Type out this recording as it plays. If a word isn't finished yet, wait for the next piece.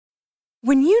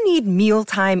When you need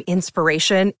mealtime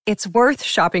inspiration, it's worth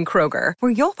shopping Kroger,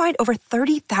 where you'll find over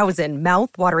 30,000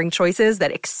 mouth-watering choices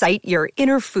that excite your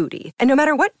inner foodie. And no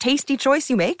matter what tasty choice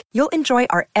you make, you'll enjoy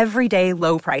our everyday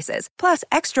low prices, plus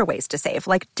extra ways to save,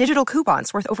 like digital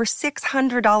coupons worth over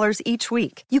 $600 each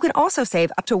week. You can also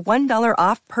save up to $1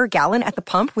 off per gallon at the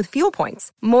pump with fuel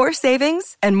points. More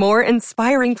savings and more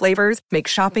inspiring flavors make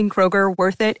shopping Kroger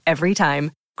worth it every time.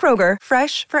 Kroger,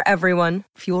 fresh for everyone.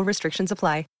 Fuel restrictions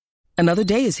apply. Another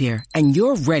day is here, and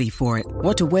you're ready for it.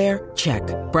 What to wear? Check.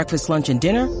 Breakfast, lunch, and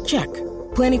dinner? Check.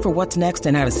 Planning for what's next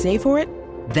and how to save for it?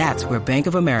 That's where Bank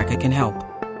of America can help.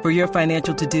 For your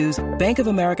financial to-dos, Bank of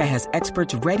America has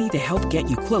experts ready to help get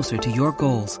you closer to your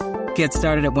goals. Get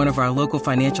started at one of our local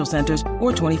financial centers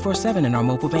or 24/7 in our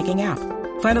mobile banking app.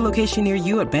 Find a location near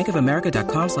you at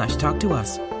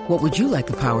bankofamerica.com/talktous. What would you like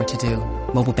the power to do?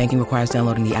 Mobile banking requires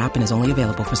downloading the app and is only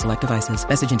available for select devices.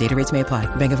 Message and data rates may apply.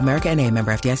 Bank of America N.A.,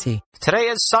 member FDIC. Today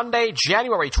is Sunday,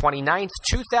 January 29th,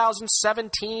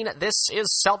 2017. This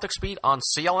is Celtics Beat on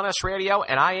CLNS Radio,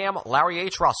 and I am Larry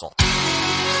H. Russell.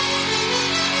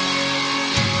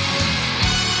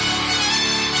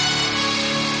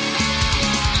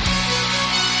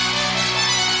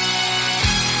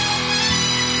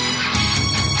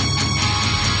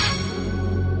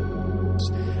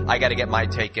 I got to get my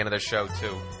take into the show,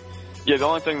 too. Yeah, the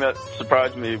only thing that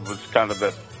surprised me was kind of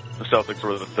that the Celtics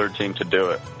were the third team to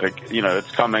do it. Like, you know,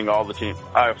 it's coming, all the teams.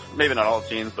 Maybe not all the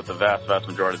teams, but the vast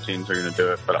majority of teams are going to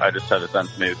do it. But I just had a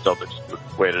sense maybe the Celtics would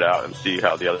wait it out and see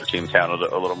how the other teams handled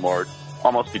it a little more,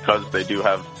 almost because they do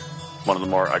have one of the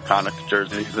more iconic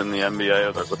jerseys in the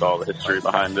NBA with all the history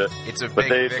behind it. It's a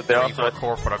big victory for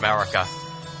corporate America.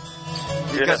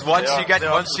 Because once you get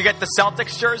the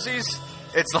Celtics jerseys,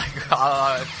 it's like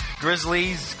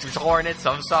Grizzlies, Hornets.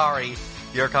 I'm sorry,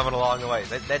 you're coming along the way.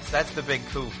 That's the big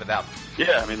coup for them.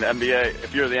 Yeah, I mean the NBA.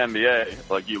 If you're the NBA,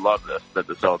 like you love this that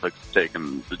the Celtics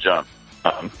taking the jump.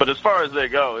 But as far as they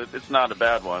go, it's not a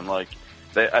bad one. Like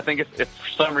I think if for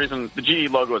some reason the GE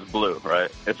logo is blue,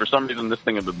 right? If for some reason this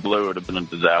thing had been blue, it would have been a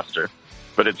disaster.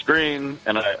 But it's green,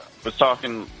 and I was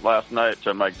talking last night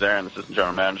to Mike Zarin, the assistant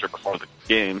general manager, before the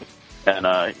game,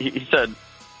 and he said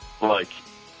like.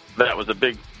 That was a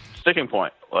big sticking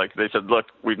point. Like they said, look,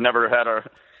 we've never had our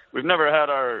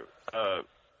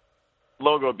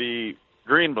logo be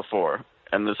green before,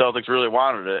 and the Celtics really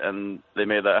wanted it, and they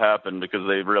made that happen because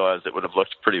they realized it would have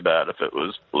looked pretty bad if it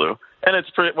was blue. And it's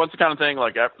the kind of thing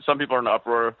like some people are in an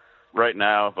uproar right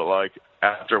now, but like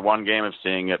after one game of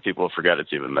seeing it, people forget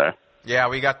it's even there. Yeah,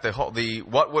 we got the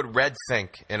what would Red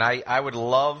think, and I would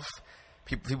love.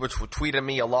 People tweeted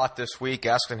me a lot this week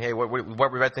asking, hey, what would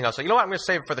Red think? I was like, you know what, I'm going to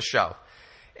save it for the show.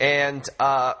 And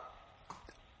I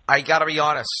got to be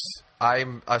honest,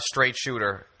 I'm a straight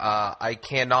shooter. I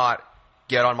cannot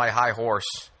get on my high horse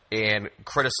and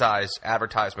criticize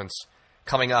advertisements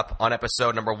coming up on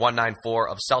episode number 194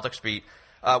 of Celtics Beat,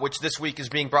 which this week is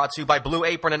being brought to you by Blue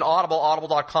Apron and Audible,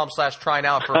 audible.com/try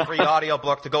now for a free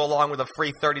audiobook to go along with a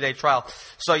free 30-day trial.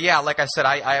 So, yeah, like I said,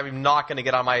 I am not going to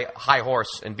get on my high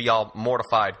horse and be all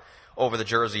mortified over the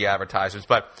jersey advertisements.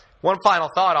 But one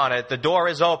final thought on it, the door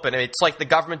is open. It's like the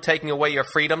government taking away your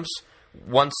freedoms.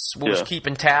 Once was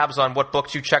keeping tabs on what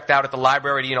books you checked out at the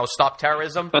library to, stop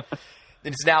terrorism.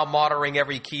 It's now monitoring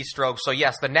every keystroke. So,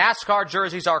 yes, the NASCAR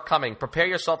jerseys are coming. Prepare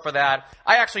yourself for that.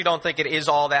 I actually don't think it is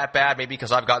all that bad, maybe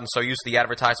because I've gotten so used to the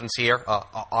advertisements here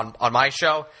on my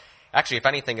show. Actually, if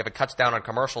anything, if it cuts down on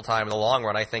commercial time in the long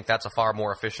run, I think that's a far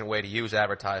more efficient way to use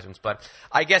advertisements. But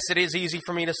I guess it is easy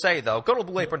for me to say, though. Go to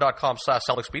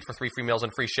blueapron.com/CelticsBeat for free meals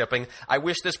and free shipping. I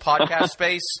wish this podcast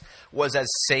space was as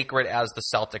sacred as the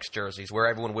Celtics jerseys, where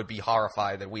everyone would be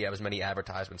horrified that we have as many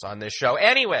advertisements on this show.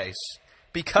 Anyways...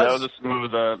 Because that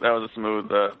was a smooth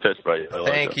pitch by you.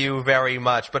 Thank you very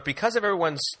much. But because of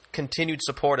everyone's continued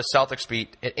support of Celtics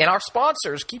Beat and our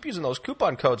sponsors, keep using those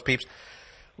coupon codes, peeps.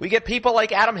 We get people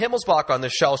like Adam Himmelsbach on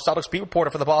this show, Celtics Beat reporter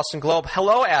for the Boston Globe.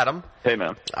 Hello, Adam. Hey,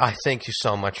 man. I thank you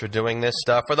so much for doing this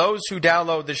stuff. For those who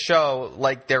download the show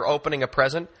like they're opening a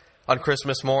present on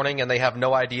Christmas morning and they have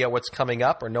no idea what's coming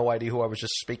up or no idea who I was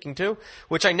just speaking to,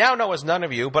 which I now know is none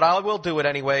of you, but I will do it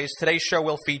anyways. Today's show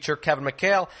will feature Kevin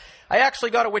McHale. I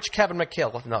actually got a Which Kevin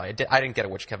McHale. No, I didn't get a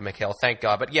Which Kevin McHale, thank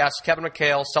God. But yes, Kevin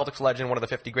McHale, Celtics legend, one of the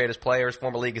 50 greatest players,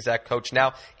 former league exec coach,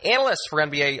 now analyst for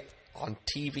NBA on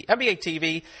TV, NBA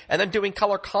TV, and then doing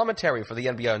color commentary for the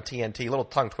NBA on TNT. Little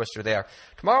tongue twister there.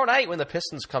 Tomorrow night when the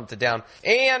Pistons come to town.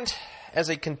 And as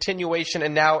a continuation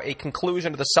and now a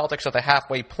conclusion to the Celtics at the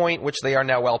halfway point, which they are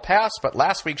now well past. But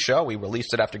last week's show, we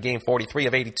released it after Game 43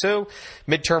 of 82.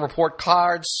 Midterm report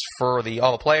cards for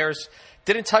all the players.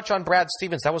 Didn't touch on Brad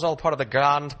Stevens. That was all part of the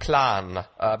grand plan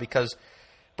because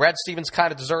Brad Stevens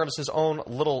kind of deserves his own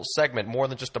little segment, more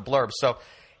than just a blurb. So,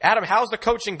 Adam, how's the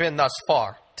coaching been thus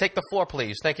far? Take the floor,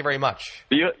 please. Thank you very much.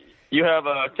 You have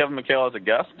Kevin McHale as a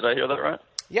guest. Did I hear that right?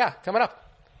 Yeah, coming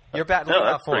up. You're batting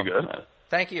that's for pretty him. good.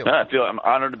 Thank you. Yeah, I'm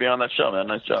honored to be on that show, man.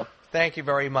 Nice job. Thank you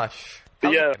very much.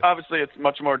 But yeah, obviously it's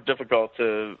much more difficult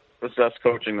to assess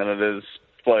coaching than it is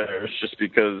players, just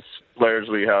because players,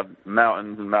 we have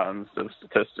mountains and mountains of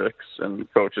statistics, and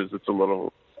coaches it's a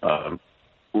little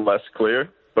less clear.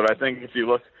 But I think if you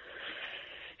look,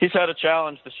 he's had a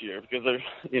challenge this year because,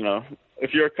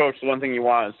 if you're a coach, the one thing you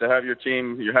want is to have your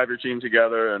team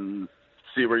together and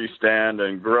see where you stand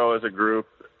and grow as a group.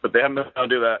 But they haven't been able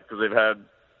to do that because they've had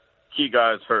key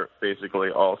guys hurt basically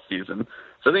all season.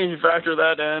 So I think if you factor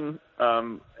that in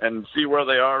and see where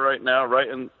they are right now, right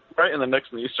in the mix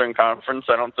in the Eastern Conference,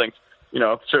 I don't think,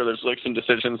 sure, there's like some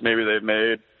decisions maybe they've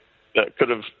made that could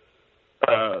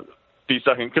be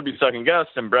second guessed,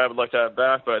 and Brad would like to have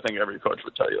back, but I think every coach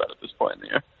would tell you that at this point in the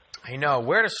year. I know.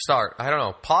 Where to start? I don't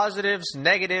know. Positives,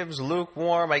 negatives,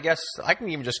 lukewarm. I guess I can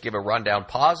even just give a rundown.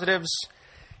 Positives.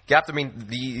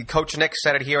 The Coach Nick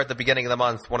said it here at the beginning of the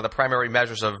month. One of the primary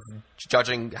measures of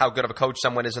judging how good of a coach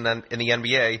someone is in the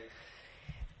NBA,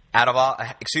 out of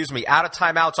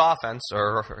timeouts offense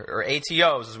or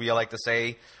ATOs, as we like to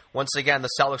say. Once again, the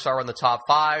Celtics are in the top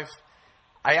 5.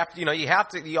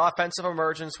 The offensive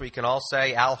emergence. We can all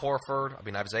say Al Horford.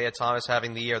 Isaiah Thomas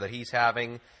having the year that he's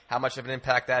having. How much of an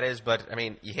impact that is, but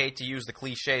you hate to use the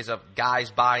cliches of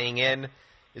guys buying in.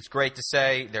 It's great to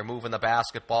say they're moving the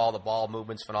basketball. The ball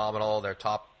movement's phenomenal. They're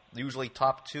usually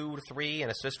top 2 to 3 in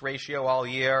assist ratio all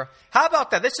year. How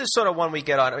about that? This is sort of one we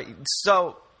get on.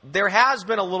 So there has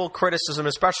been a little criticism,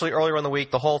 especially earlier in the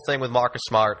week, the whole thing with Marcus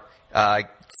Smart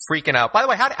freaking out. By the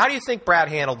way, how do you think Brad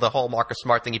handled the whole Marcus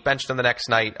Smart thing? He benched him the next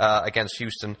night against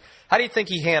Houston. How do you think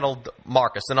he handled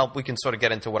Marcus? And we can sort of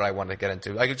get into what I wanted to get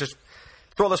into. I could just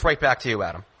throw this right back to you,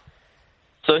 Adam.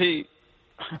 So he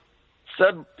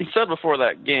said before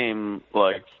that game,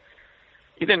 like,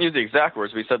 he didn't use the exact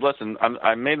words, but he said, listen,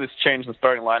 I made this change in the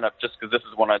starting lineup just because this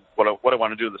is what I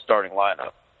want to do with the starting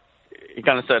lineup. He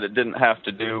kind of said it didn't have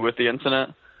to do with the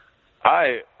incident.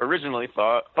 I originally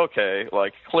thought, okay,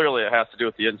 like, clearly it has to do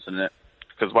with the incident,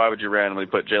 because why would you randomly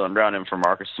put Jaylen Brown in for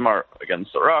Marcus Smart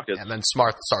against the Rockets? And then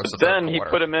Smart starts the third quarter. Then he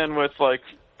put him in with,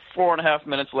 4.5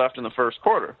 minutes left in the first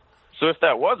quarter. So if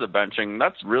that was a benching,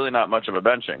 that's really not much of a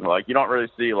benching. Like, you don't really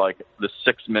see, the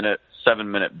 6-minute,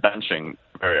 7-minute benching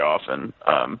very often.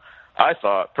 I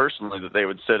thought, personally, that they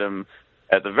would sit him,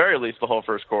 at the very least, the whole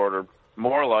first quarter,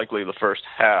 more likely the first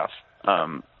half.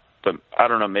 But I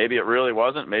don't know, maybe it really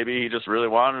wasn't. Maybe he just really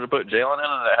wanted to put Jaylen in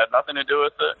and it had nothing to do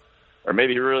with it. Or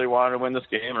maybe he really wanted to win this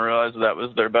game and realized that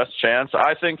was their best chance.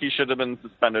 I think he should have been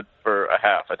suspended for a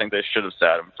half. I think they should have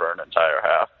sat him for an entire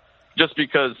half. Just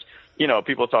because,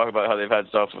 people talk about how they've had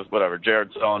stuff with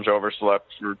Jared Sullinger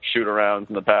overslept for shoot-arounds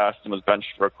in the past and was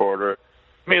benched for a quarter.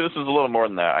 To me, this is a little more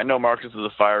than that. I know Marcus is a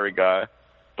fiery guy,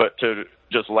 but to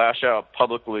just lash out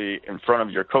publicly in front of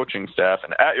your coaching staff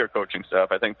and at your coaching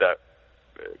staff, I think that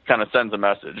kind of sends a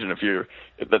message. And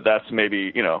if that's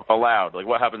maybe, allowed, like,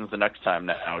 what happens the next time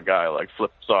now a guy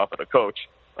flips off at a coach?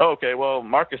 Oh, okay, well,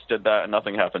 Marcus did that and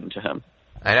nothing happened to him.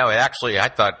 I know. I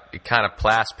thought it kind of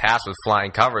passed with flying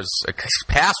covers.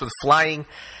 Passed with flying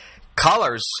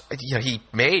colors. He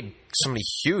made so many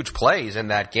huge plays in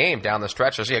that game down the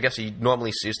stretch. I guess he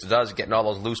normally does, getting all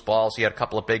those loose balls. He had a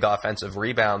couple of big offensive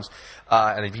rebounds,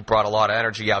 and he brought a lot of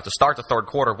energy out to start the third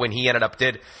quarter when he ended up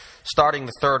starting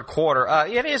the third quarter.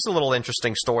 It is a little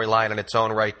interesting storyline in its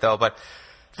own right, though. But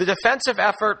the defensive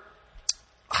effort,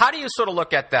 how do you sort of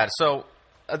look at that? So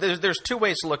there's two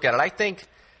ways to look at it. I think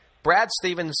Brad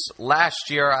Stevens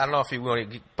last year, I don't know if he will,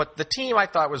 but the team I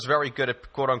thought was very good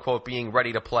at, quote-unquote, being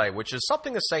ready to play, which is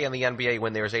something to say in the NBA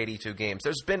when there's 82 games.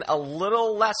 There's been a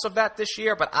little less of that this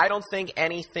year, but I don't think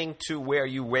anything to where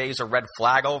you raise a red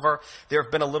flag over. There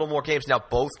have been a little more games. Now,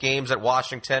 both games at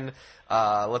Washington,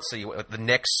 let's see, the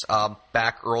Knicks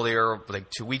back earlier,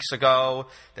 2 weeks ago.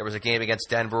 There was a game against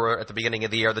Denver at the beginning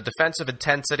of the year. The defensive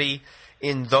intensity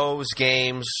in those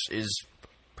games is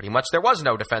pretty much there was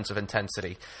no defensive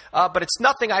intensity. But it's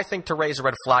nothing, I think, to raise a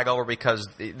red flag over because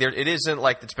it isn't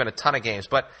like it's been a ton of games.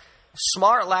 But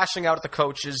Smart lashing out at the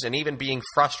coaches and even being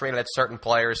frustrated at certain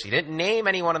players. He didn't name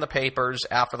anyone in the papers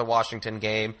after the Washington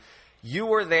game. You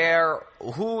were there.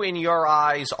 Who, in your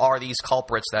eyes, are these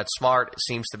culprits that Smart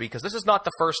seems to be? Because this is not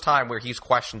the first time where he's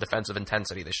questioned defensive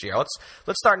intensity this year.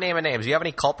 Let's start naming names. Do you have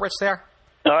any culprits there?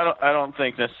 No, I don't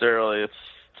think necessarily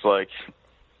it's like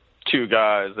two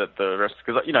guys at the rest,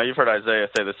 because you've heard Isaiah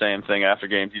say the same thing after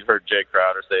games. You've heard Jay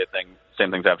Crowder say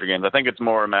same things after games. I think it's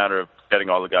more a matter of getting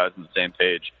all the guys on the same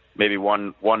page maybe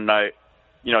one night.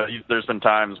 There's been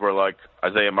times where like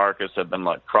Isaiah Marcus have been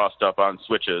like crossed up on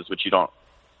switches, which you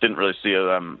didn't really see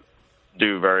them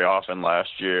do very often last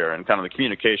year, and kind of the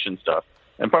communication stuff.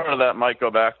 And part of that might go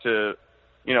back to,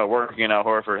 working in Al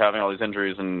Horford, having all these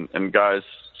injuries and guys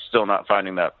still not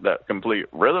finding that complete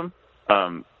rhythm.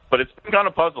 But it's been kind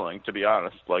of puzzling, to be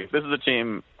honest. Like, this is a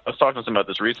team, I was talking to them about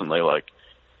this recently, like,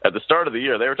 at the start of the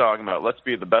year, they were talking about, let's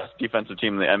be the best defensive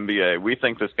team in the NBA. We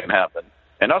think this can happen.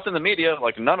 And us in the media,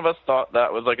 like, none of us thought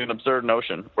that was, like, an absurd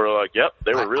notion. We're like, yep,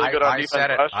 they were really good on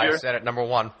defense last year. I said it, number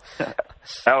one.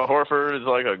 Al Horford is,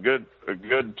 like, a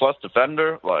good plus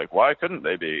defender. Like, why couldn't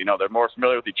they be? They're more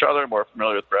familiar with each other, more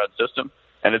familiar with Brad's system.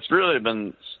 And it's really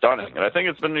been stunning. And I think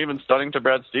it's been even stunning to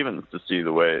Brad Stevens to see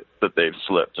the way that they've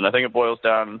slipped. And I think it boils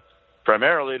down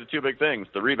primarily to two big things.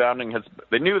 The rebounding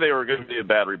they knew they were going to be a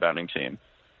bad rebounding team.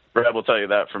 Brad will tell you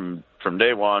that from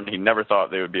day one. He never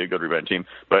thought they would be a good rebounding team,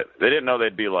 but they didn't know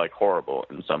they'd be like horrible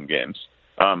in some games.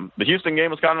 The Houston game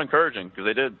was kind of encouraging because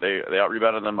they out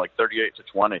rebounded them like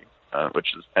 38-20,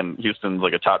 and Houston's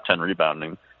like a top 10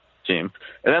 rebounding team.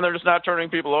 And then they're just not turning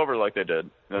people over like they did.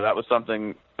 That was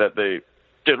something that they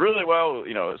did really well,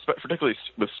 particularly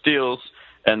with steals,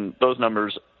 and those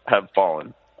numbers have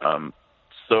fallen.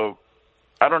 So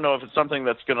I don't know if it's something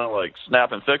that's going to, like,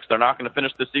 snap and fix. They're not going to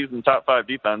finish the season top 5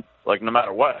 defense, like, no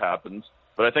matter what happens.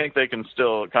 But I think they can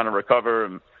still kind of recover.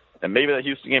 And maybe that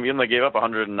Houston game, even though they gave up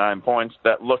 109 points,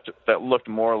 that looked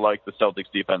more like the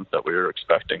Celtics defense that we were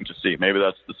expecting to see. Maybe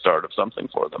that's the start of something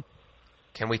for them.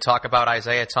 Can we talk about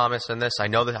Isaiah Thomas in this? I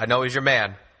know he's your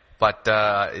man, but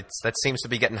that seems to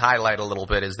be getting highlighted a little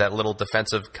bit, is that little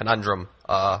defensive conundrum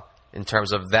in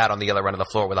terms of that on the other end of the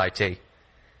floor with IT.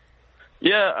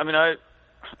 Yeah, I mean, I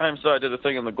did a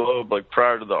thing in the Globe, like,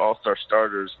 prior to the All-Star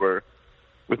starters, where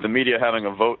with the media having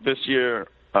a vote this year,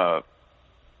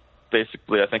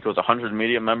 basically I think it was 100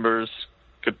 media members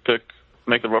could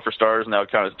make the vote for starters, and that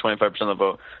would count as 25% of the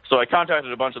vote. So I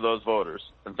contacted a bunch of those voters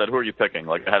and said, who are you picking,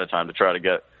 like, ahead of time to try to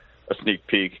get a sneak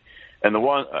peek. And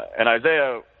and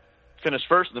Isaiah finished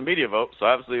first in the media vote, so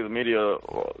obviously the media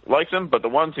likes him, but the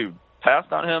ones who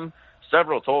passed on him,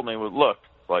 several told me, look,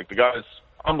 like, the guy's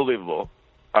unbelievable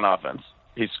on offense.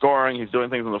 He's scoring, he's doing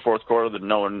things in the fourth quarter that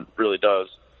no one really does,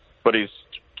 but he's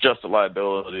just a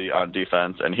liability on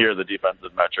defense, and here are the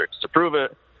defensive metrics to prove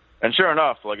it. And sure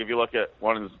enough, like, if you look at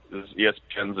one of his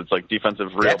ESPN's, it's like defensive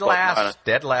real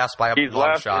dead last by a he's long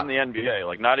last shot in the NBA,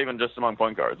 like, not even just among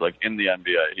point guards, like, in the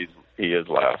NBA, he is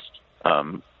last.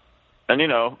 And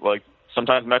like,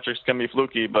 sometimes metrics can be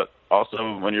fluky, but also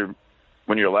when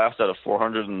you're last out of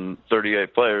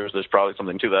 438 players, there's probably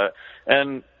something to that.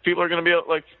 And the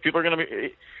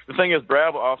thing is,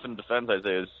 Brad often defends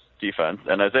Isaiah's defense,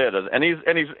 and Isaiah does. And he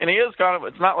is kind of,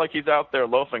 it's not like he's out there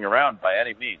loafing around by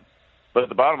any means. But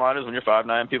the bottom line is, when you're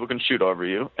 5'9", people can shoot over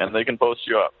you, and they can post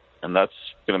you up. And that's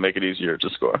going to make it easier to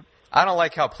score. I don't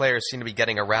like how players seem to be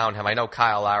getting around him. I know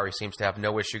Kyle Lowry seems to have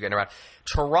no issue getting around.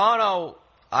 Toronto,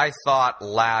 I thought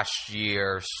last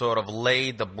year, sort of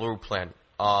laid the blueprint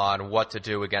on what to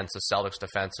do against the Celtics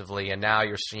defensively, and now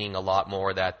you're seeing a lot more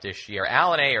of that this year.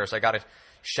 Alan Ayers, I got to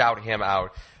shout him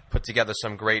out, put together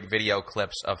some great video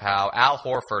clips of how Al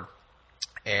Horford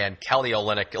and Kelly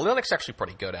Olynyk's actually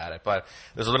pretty good at it, but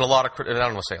there's been a lot of, I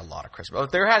don't want to say a lot of criticism,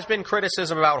 but there has been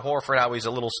criticism about Horford, how he's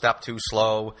a little step too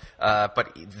slow,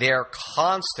 but they're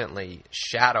constantly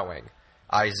shadowing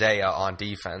Isaiah on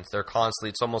defense. They're constantly,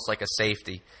 it's almost like a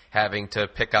safety having to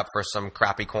pick up for some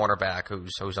crappy cornerback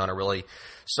who's on a really,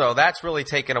 so that's really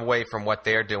taken away from what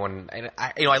they're doing. And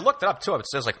I looked it up too. It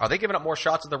says, like, are they giving up more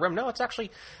shots at the rim? No, it's actually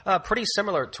pretty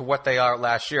similar to what they are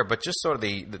last year, but just sort of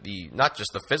the not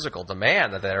just the physical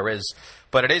demand that there is,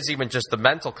 but it is even just the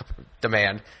mental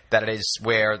demand that it is,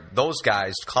 where those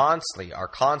guys are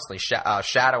constantly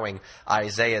shadowing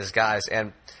Isaiah's guys.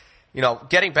 And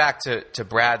getting back to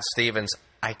Brad Stevens,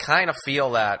 I kind of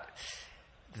feel that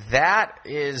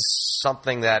is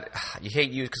something that you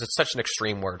hate use because it's such an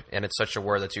extreme word, and it's such a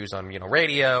word that's used on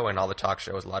radio and all the talk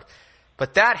shows a lot.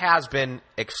 But that has been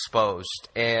exposed.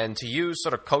 And to use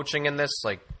sort of coaching in this,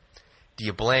 like, do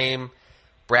you blame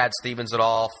Brad Stevens at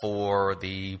all for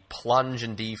the plunge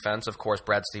in defense? Of course,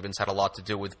 Brad Stevens had a lot to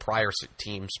do with prior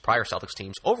Celtics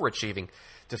teams overachieving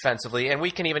defensively, and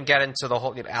we can even get into the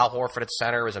whole Al Horford at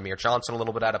center, is Amir Johnson a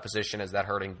little bit out of position? Is that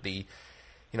hurting the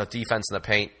defense in the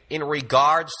paint? In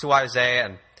regards to Isaiah,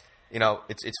 and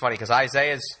it's funny because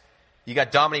you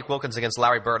got Dominique Wilkins against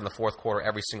Larry Bird in the fourth quarter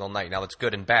every single night. Now, it's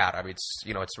good and bad. I mean,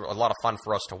 it's a lot of fun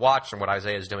for us to watch, and what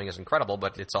Isaiah is doing is incredible.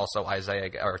 But it's also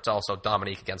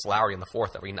Dominique against Larry in the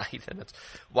fourth every night, and it's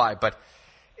why. But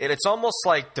it's almost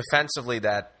like defensively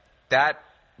that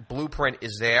blueprint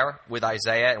is there with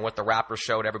Isaiah and what the Raptors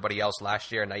showed everybody else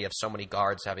last year, and now you have so many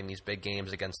guards having these big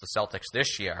games against the Celtics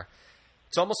this year.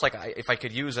 It's almost like, if I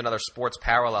could use another sports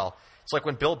parallel, it's like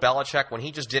when Bill Belichick, when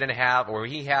he just didn't have, or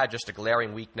he had just a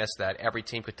glaring weakness that every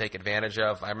team could take advantage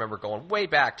of. I remember going way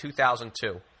back,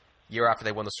 2002, year after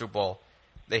they won the Super Bowl,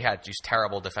 they had these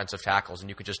terrible defensive tackles, and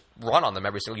you could just run on them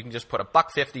every single. You can just put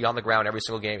 $150 on the ground every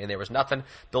single game, and there was nothing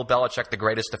Bill Belichick, the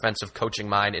greatest defensive coaching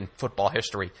mind in football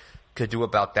history, could do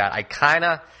about that. I kind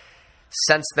of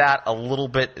sense that a little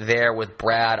bit there with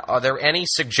Brad. Are there any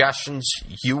suggestions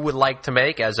you would like to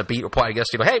make as a beat reporter? I guess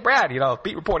hey, Brad,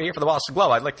 beat reporter here for the Boston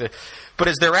Globe. I'd like to, but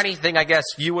is there anything I guess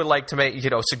you would like to make?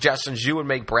 Suggestions you would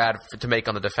make Brad to make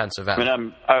on the defensive end? I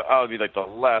mean, I would be like the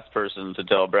last person to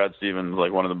tell Brad Stevens,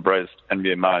 like one of the brightest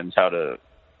NBA minds, how to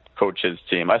coach his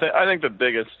team. I think the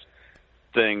biggest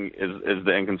thing is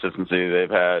the inconsistency they've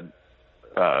had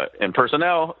in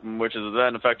personnel, which has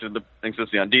then affected the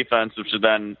inconsistency on defense, which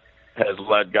then has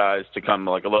led guys to come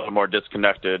like a little more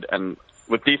disconnected. And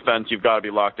with defense, you've got to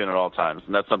be locked in at all times,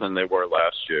 and that's something they were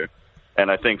last year. And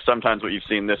I think sometimes what you've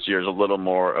seen this year is a little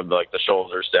more of like the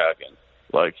shoulder stacking.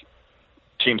 Like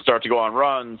teams start to go on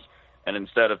runs, and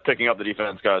instead of picking up the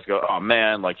defense, guys go, "Oh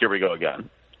man, like here we go again."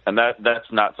 And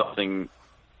that's not something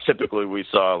typically we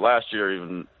saw last year,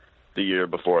 even the year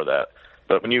before that.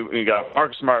 But when you got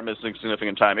Marcus Smart missing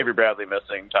significant time, Avery Bradley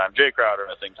missing time, Jay Crowder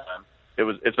missing time,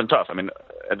 it's been tough. I mean,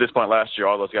 at this point last year,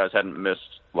 all those guys hadn't missed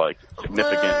like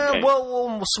significant games.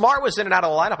 Well, Smart was in and out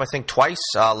of the lineup, I think, twice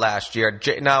last year. I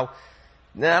don't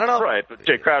know. Right, but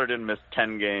Jay Crowder didn't miss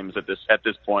 10 games at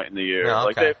this point in the year. No,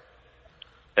 okay.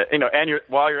 Like and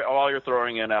while you're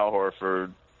throwing in Al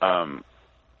Horford,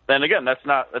 then again, that's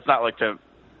not like to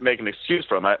make an excuse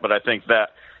for him, but I think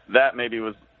that maybe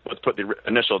was put the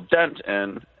initial dent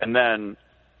in, and then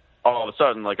all of a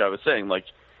sudden, like I was saying, like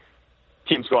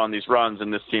teams go on these runs,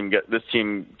 and this team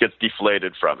gets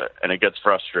deflated from it, and it gets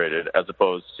frustrated, as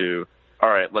opposed to, all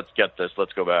right, let's get this,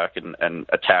 let's go back and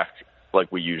attack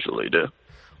like we usually do.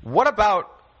 What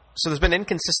about? So there's been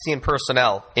inconsistency in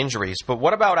personnel, injuries, but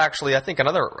what about actually, I think,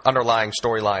 another underlying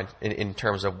storyline in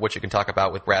terms of what you can talk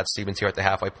about with Brad Stevens here at the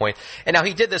halfway point. And now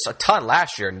he did this a ton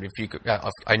last year, and if you could,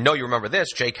 I know you remember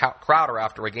this, Jay Crowder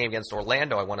after a game against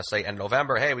Orlando, I want to say, in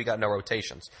November, hey, we got no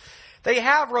rotations. They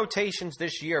have rotations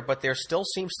this year, but there still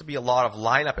seems to be a lot of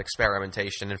lineup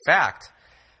experimentation. In fact,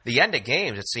 the end of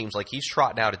games, it seems like he's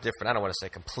trotting out a different, I don't want to say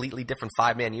completely different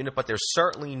five-man unit, but there's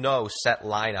certainly no set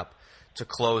lineup to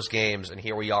close games, and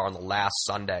here we are on the last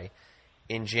Sunday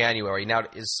in January. Now,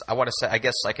 I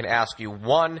guess I can ask you,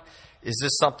 one, is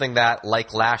this something that,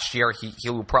 like last year, he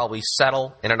will probably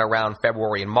settle in and around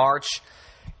February and March?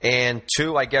 And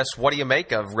two, I guess, what do you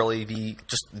make of really the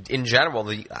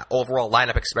overall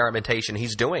lineup experimentation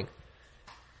he's doing?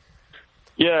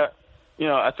 Yeah,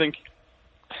 I think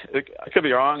I could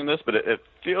be wrong in this, but it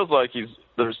feels like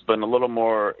there's been a little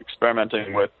more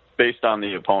experimenting with based on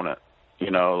the opponent.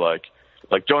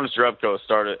 Like Jonas Jerebko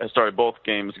has started both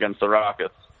games against the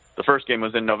Rockets. The first game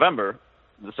was in November.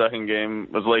 The second game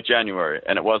was late January,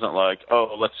 and it wasn't like,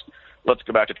 oh, let's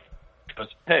go back to,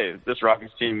 hey, this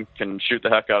Rockets team can shoot the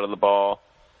heck out of the ball.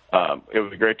 It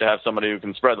would be great to have somebody who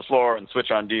can spread the floor and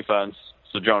switch on defense.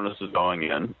 So Jonas is going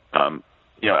in. Al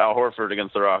Horford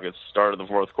against the Rockets started the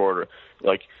fourth quarter.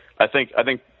 Like I think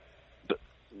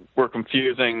we're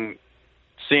confusing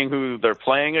seeing who they're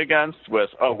playing against with,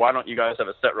 oh, why don't you guys have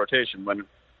a set rotation, when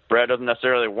Brad doesn't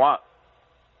necessarily want,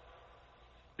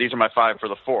 these are my five for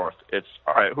the fourth. It's,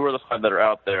 all right, who are the five that are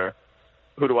out there?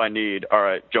 Who do I need? All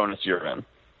right, Jonas, you're in.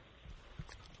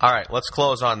 All right, let's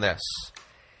close on this.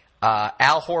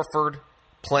 Al Horford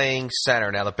playing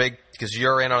center. Now, because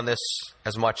you're in on this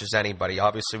as much as anybody,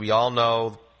 obviously we all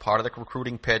know part of the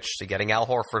recruiting pitch to getting Al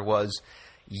Horford was,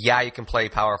 yeah, you can play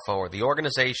power forward. The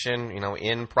organization,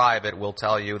 in private, will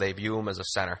tell you they view him as a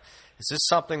center. Is this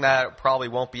something that probably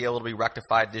won't be able to be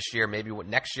rectified this year? Maybe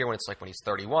next year when it's like when he's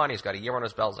 31, he's got a year on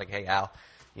his belt. It's like, hey, Al,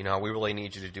 we really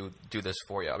need you to do this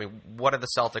for you. I mean, what do the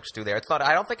Celtics do there?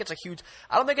 I don't think it's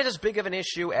as big of an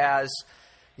issue as,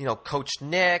 Coach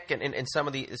Nick and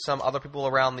some other people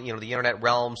around the internet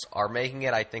realms are making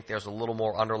it. I think there's a little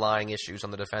more underlying issues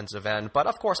on the defensive end. But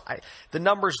of course, the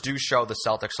numbers do show the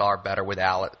Celtics are better with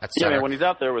Al at center. Yeah, when he's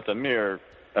out there with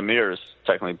Amir's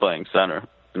technically playing center.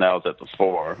 Now it's at the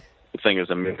 4. The thing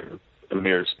is,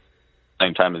 Amir's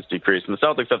playing time has decreased, and the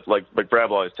Celtics have, like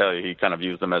Brad will always tell you, he kind of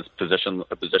views them as a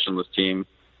positionless team,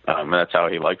 and that's how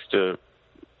he likes to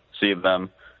see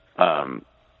them.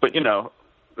 But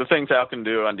the things Al can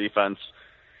do on defense,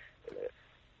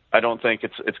 I don't think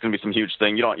it's going to be some huge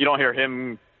thing. You don't hear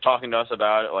him talking to us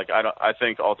about it. Like I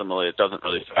think ultimately it doesn't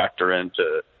really factor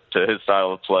into to his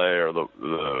style of play or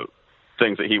the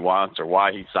things that he wants or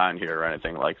why he signed here or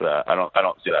anything like that. I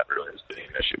don't see that really as being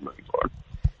an issue moving forward.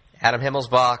 Adam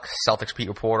Himmelsbach, Celtics beat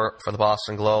reporter for the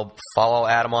Boston Globe. Follow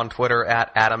Adam on Twitter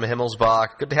at Adam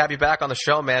Himmelsbach. Good to have you back on the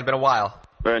show, man. Been a while.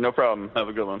 All right, no problem. Have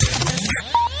a good one.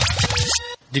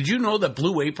 Did you know that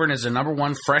Blue Apron is the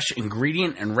 #1 fresh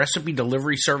ingredient and recipe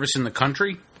delivery service in the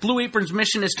country? Blue Apron's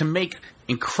mission is to make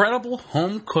incredible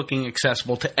home cooking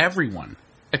accessible to everyone.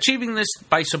 Achieving this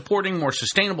by supporting more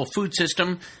sustainable food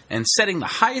system and setting the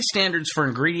highest standards for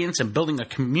ingredients and building a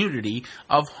community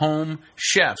of home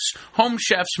chefs. Home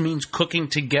chefs means cooking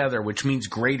together, which means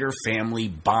greater family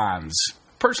bonds.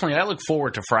 Personally, I look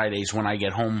forward to Fridays when I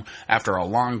get home after a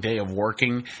long day of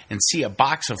working and see a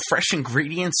box of fresh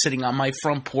ingredients sitting on my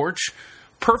front porch,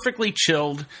 perfectly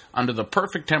chilled, under the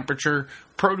perfect temperature.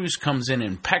 Produce comes in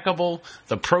impeccable,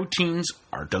 the proteins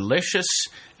are delicious,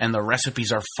 and the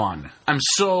recipes are fun. I'm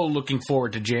so looking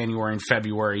forward to January and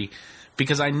February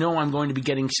because I know I'm going to be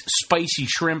getting spicy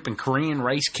shrimp and Korean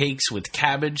rice cakes with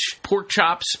cabbage, pork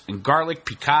chops and garlic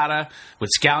piccata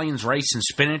with scallions, rice, and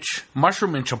spinach,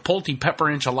 mushroom and chipotle pepper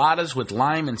enchiladas with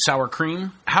lime and sour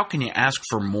cream. How can you ask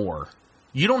for more?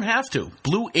 You don't have to.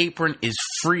 Blue Apron is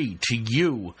free to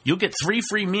you. You'll get 3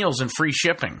 free meals and free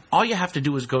shipping. All you have to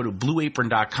do is go to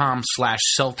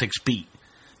blueapron.com/CelticsBeat.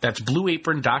 That's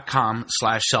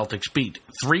blueapron.com/CelticsBeat.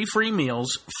 3 free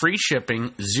meals, free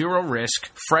shipping, 0 risk,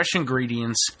 fresh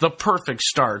ingredients, the perfect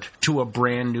start to a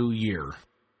brand new year.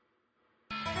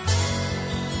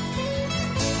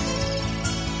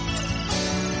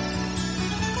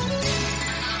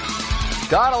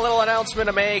 Got a little announcement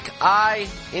to make. I,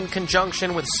 in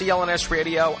conjunction with CLNS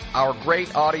Radio, our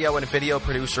great audio and video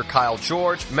producer Kyle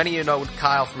George. Many of you know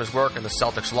Kyle from his work in the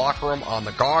Celtics locker room on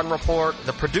the Garden Report,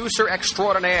 the producer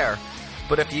extraordinaire.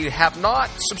 But if you have not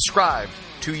subscribed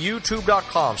to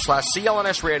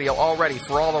youtube.com/CLNS Radio already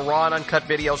for all the raw and uncut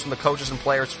videos from the coaches and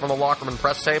players from the locker room and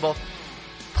press table,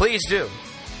 please do.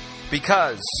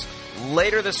 Because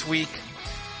later this week,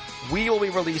 we will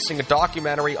be releasing a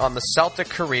documentary on the Celtic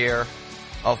career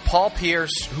of Paul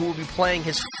Pierce, who will be playing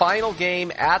his final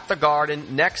game at the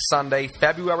Garden next Sunday,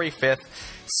 February 5th.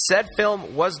 Said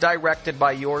film was directed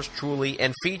by yours truly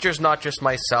and features not just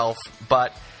myself,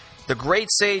 but the great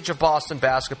sage of Boston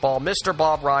basketball, Mr.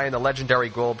 Bob Ryan, the legendary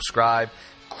Globe scribe,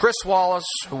 Chris Wallace,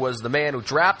 who was the man who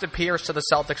drafted Pierce to the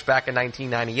Celtics back in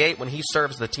 1998 when he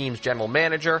served as the team's general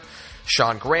manager,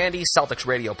 Sean Grandy, Celtics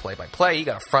radio play-by-play. He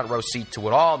got a front row seat to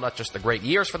it all, not just the great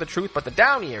years for the truth, but the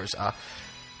down years.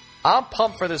 I'm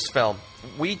pumped for this film.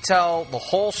 We tell the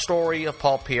whole story of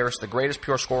Paul Pierce, the greatest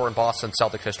pure scorer in Boston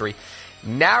Celtics history,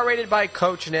 narrated by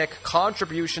Coach Nick,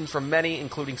 contributions from many,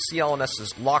 including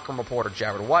CLNS's locker room reporter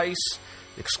Jared Weiss,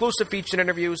 exclusive featured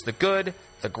interviews, the good,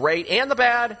 the great, and the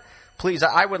bad. Please,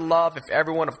 I would love if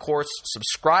everyone, of course,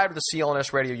 subscribe to the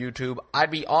CLNS Radio YouTube. I'd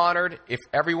be honored if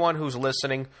everyone who's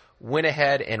listening went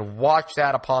ahead and watch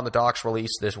that upon the doc's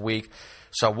release this week.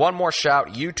 So one more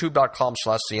shout,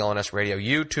 youtube.com/CLNS Radio,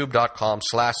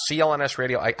 youtube.com/CLNS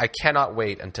Radio. I cannot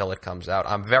wait until it comes out.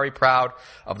 I'm very proud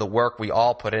of the work we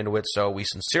all put into it, so we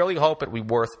sincerely hope it will be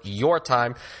worth your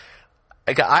time.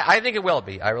 I think it will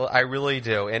be. I really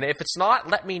do. And if it's not,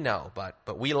 let me know.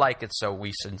 But we like it, so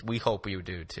we hope you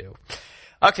do too.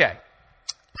 Okay.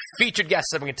 Featured guest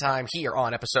segment time here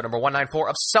on episode number 194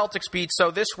 of Celtics Beat.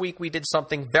 So this week we did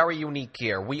something very unique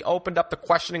here. We opened up the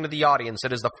questioning to the audience.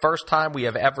 It is the first time we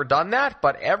have ever done that,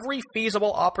 but every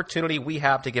feasible opportunity we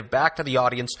have to give back to the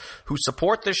audience who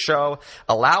support this show,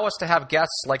 allow us to have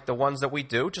guests like the ones that we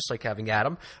do, just like having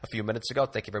Adam a few minutes ago.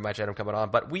 Thank you very much, Adam, coming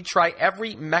on. But we try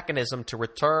every mechanism to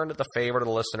return the favor to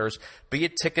the listeners, be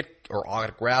it ticket or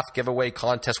autograph giveaway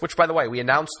contest, which, by the way, we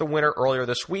announced the winner earlier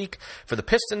this week for the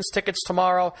Pistons tickets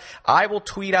tomorrow. I will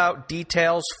tweet out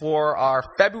details for our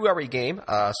February game,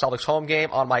 Celtics home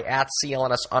game, on my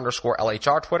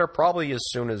 @CLNS_LHR Twitter, probably as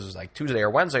soon as like Tuesday or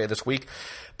Wednesday of this week.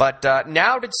 But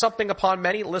now did something upon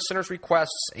many listeners'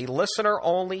 requests, a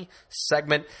listener-only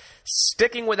segment,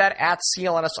 sticking with that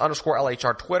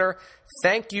 @CLNS_LHR Twitter.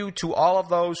 Thank you to all of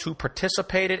those who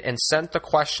participated and sent the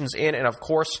questions in. And, of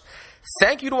course,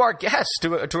 thank you to our guests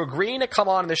to agreeing to come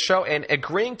on this show and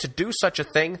agreeing to do such a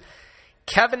thing.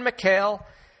 Kevin McHale,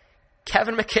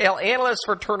 analyst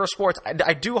for Turner Sports.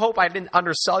 I do hope I didn't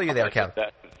undersell you there, Kevin.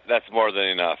 That's more than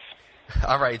enough.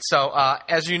 All right. So,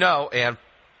 as you know, and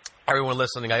everyone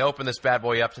listening, I opened this bad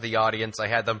boy up to the audience. I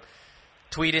had them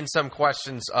tweet in some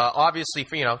questions. Obviously,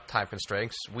 for, time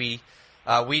constraints, we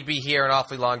we'd be here an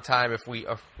awfully long time if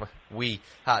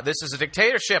this is a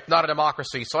dictatorship, not a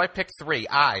democracy, so I picked three.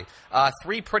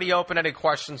 Three pretty open-ended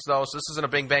questions, though, so this isn't a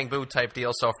bing, bang, boo type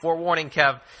deal. So forewarning,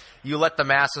 Kev, you let the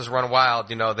masses run wild,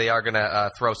 they are going to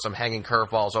throw some hanging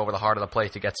curveballs over the heart of the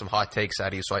plate to get some hot takes out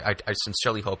of you, so I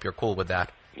sincerely hope you're cool with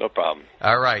that. No problem.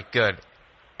 All right, good.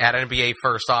 At NBA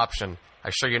first option,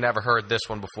 I'm sure you never heard this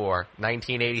one before.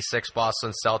 1986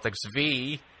 Boston Celtics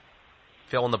v.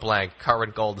 fill in the blank,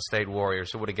 current Golden State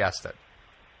Warriors. Who would have guessed it?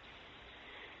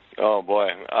 Oh, boy.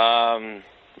 How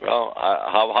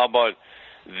about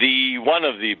one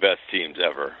of the best teams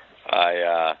ever?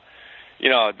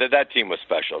 That team was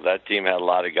special. That team had a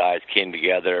lot of guys, came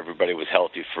together. Everybody was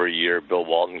healthy for a year. Bill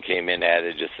Walton came in,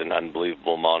 added just an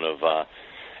unbelievable amount of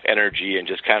energy and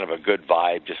just kind of a good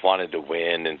vibe, just wanted to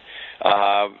win. And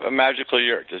a magical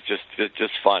year, just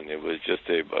fun. It was just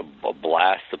a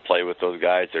blast to play with those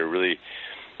guys. They're really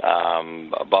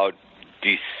about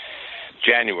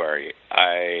January,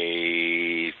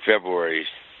 February,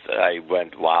 I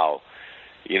went, wow.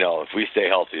 If we stay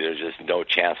healthy, there's just no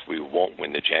chance we won't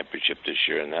win the championship this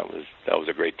year, and that was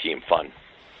a great team, fun. You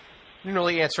didn't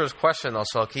really answer his question, though,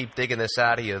 so I'll keep digging this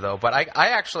out of you, though. But I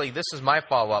actually, this is my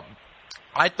follow-up.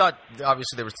 I thought,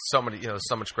 obviously, there was so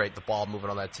much great, the ball moving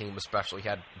on that team, especially. He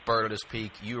had Bird at his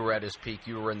peak. You were at his peak.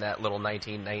 You were in that little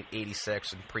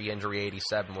 1986 and pre-injury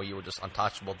 87 where you were just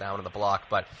untouchable down in the block.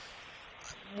 But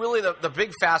really, the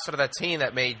big facet of that team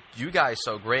that made you guys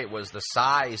so great was the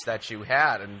size that you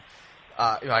had. And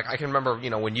I can remember,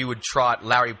 when you would trot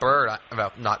Larry Bird,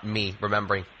 not me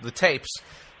remembering the tapes,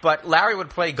 but Larry would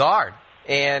play guard.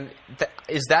 And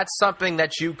is that something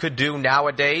that you could do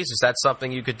nowadays? Is that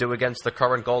something you could do against the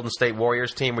current Golden State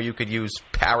Warriors team where you could use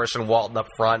Parrish and Walton up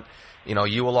front,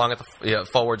 you along at the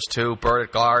forwards too, Bird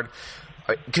at guard?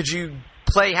 Could you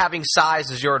play having size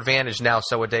as your advantage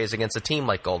nowadays against a team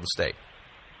like Golden State?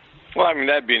 Well,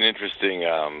 that'd be an interesting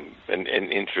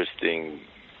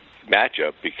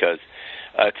matchup because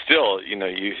still,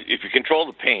 if you control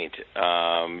the paint,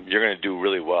 you're going to do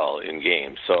really well in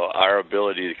games. So our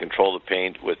ability to control the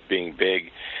paint with being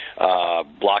big,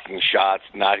 blocking shots,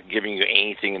 not giving you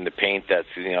anything in the paint that's,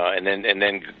 and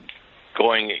then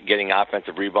getting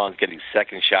offensive rebounds, getting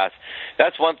second shots.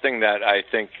 That's one thing that I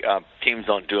think teams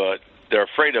don't do. They're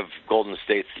afraid of Golden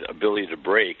State's ability to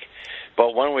break.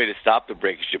 But one way to stop the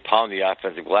break is you pound the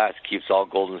offensive glass, keeps all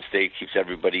Golden State, keeps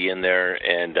everybody in there,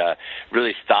 and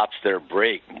really stops their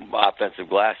break, offensive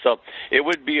glass. So it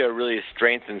would be a really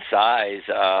strength and size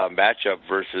matchup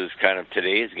versus kind of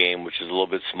today's game, which is a little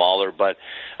bit smaller. But,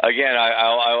 again,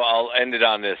 I'll end it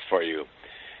on this for you.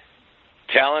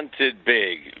 Talented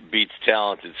big beats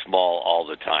talented small all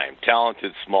the time.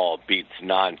 Talented small beats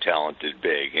non-talented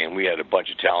big, and we had a bunch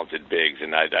of talented bigs,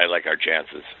 and I like our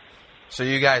chances. So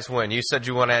you guys win. You said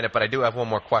you want to end it, but I do have one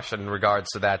more question in regards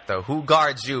to that, though. Who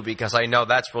guards you? Because I know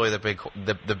that's really the big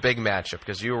matchup,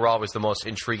 because you were always the most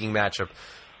intriguing matchup.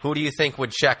 Who do you think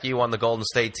would check you on the Golden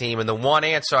State team? And the one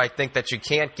answer I think that you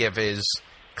can't give is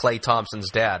Klay Thompson's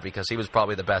dad, because he was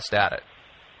probably the best at it.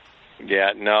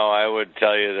 Yeah, no, I would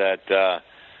tell you that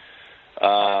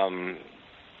I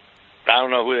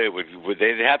don't know who they would.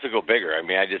 They'd have to go bigger.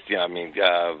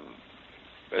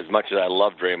 As much as I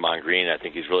love Draymond Green, I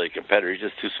think he's really a competitor. He's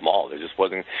just too small. There just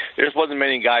wasn't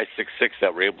many guys 6'6"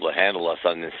 that were able to handle us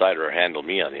on the inside or handle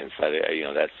me on the inside.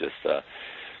 That's just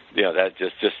that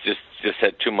just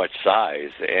had too much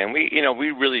size, and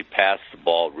we really passed the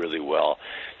ball really well.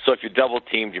 So if you double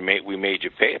teamed, we made you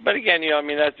pay. But again,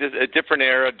 that's just a different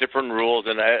era, different rules.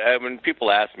 And when people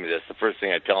ask me this, the first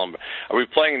thing I tell them, are we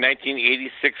playing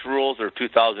 1986 rules or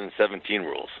 2017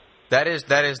 rules? That is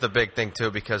the big thing,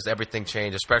 too, because everything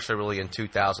changed, especially really in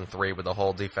 2003 with the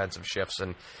whole defensive shifts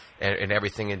and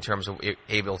everything in terms of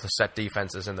able to set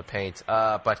defenses in the paint.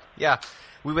 But, yeah,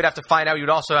 we would have to find out. You'd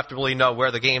also have to really know where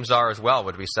the games are as well. It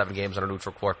would be 7 games on a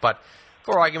neutral court. But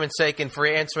for argument's sake and for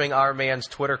answering our man's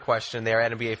Twitter question there,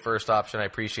 NBA first option, I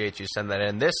appreciate you sending that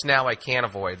in. This now I can't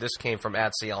avoid. This came from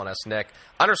 @CLNS Nick,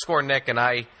 and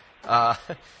I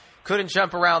couldn't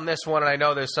jump around this one, and I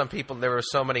know there's some people, there were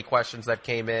so many questions that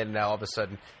came in, and now all of a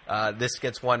sudden this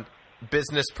gets one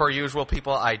business per usual.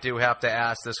 People, I do have to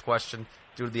ask this question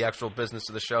due to the actual business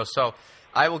of the show. So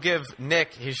I will give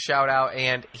Nick his shout-out,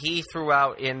 and he threw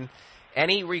out in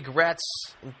any regrets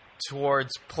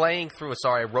towards playing through,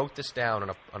 sorry, I wrote this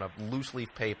down on a loose leaf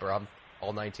paper, I'm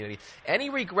all 1980. Any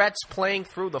regrets playing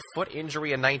through the foot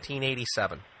injury in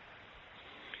 1987?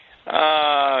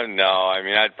 No.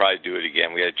 I'd probably do it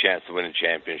again. We had a chance to win a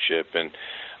championship, and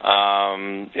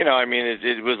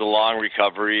it was a long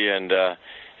recovery, and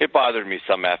it bothered me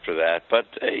some after that. But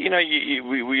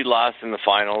we lost in the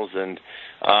finals, and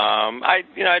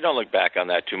I don't look back on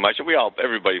that too much.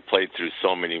 Everybody played through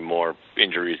so many more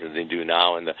injuries than they do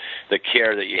now, and the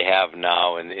care that you have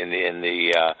now, and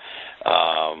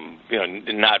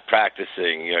not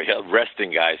practicing,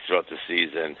 resting guys throughout the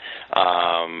season.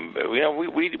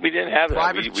 We didn't have that.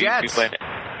 Private jets.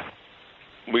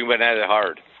 We went at it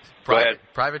hard.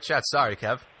 Private jets. Sorry,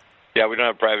 Kev. Yeah, we don't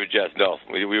have private jets. No,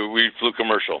 we flew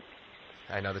commercial.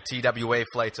 I know, the TWA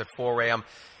flights at 4 a.m.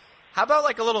 How about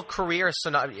like a little career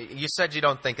synopsis? You said you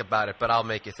don't think about it, but I'll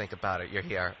make you think about it. You're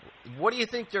here. What do you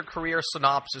think your career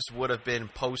synopsis would have been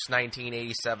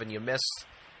post-1987? You missed,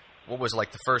 what was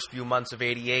like the first few months of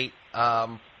 88.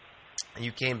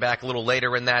 You came back a little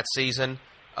later in that season.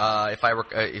 If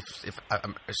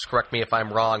correct me if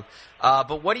I'm wrong.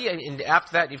 But what do you? And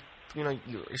after that,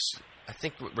 I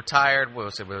think retired. What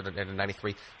was it? In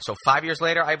 '93. So 5 years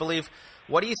later, I believe.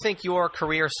 What do you think your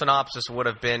career synopsis would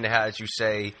have been, as you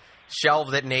say,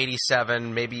 shelved it in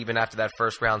 '87, maybe even after that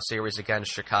first round series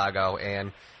against Chicago,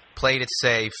 and played it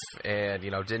safe, and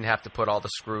didn't have to put all the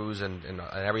screws and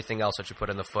everything else that you put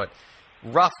in the foot?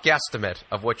 Rough guesstimate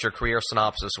of what your career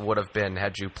synopsis would have been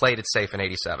had you played it safe in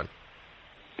 '87.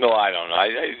 No, I don't know.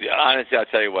 Honestly, I'll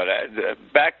tell you what.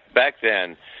 Back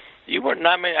then, you weren't.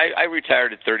 I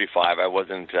retired at 35. I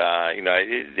wasn't.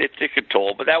 It took a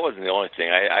toll, but that wasn't the only thing.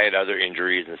 I had other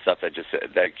injuries and stuff that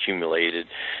accumulated.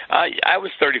 I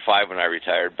was 35 when I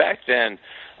retired. Back then,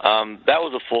 that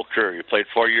was a full career. You played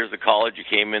 4 years of college. You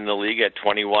came in the league at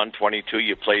 21, 22.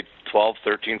 You played 12,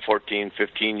 13, 14,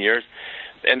 15 years.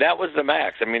 And that was the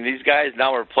max. I mean, these guys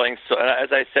now are playing. So,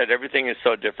 as I said, everything is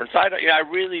so different. So I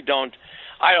really don't.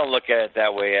 I don't look at it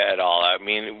that way at all. I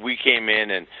mean, we came in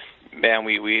and, man,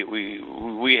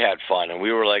 we had fun, and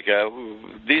we were like,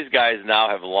 these guys now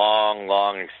have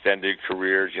long extended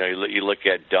careers. You look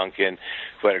at Duncan,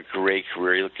 who had a great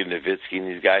career. You look at Nowitzki and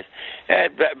these guys.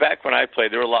 And back when I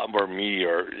played, there were a lot more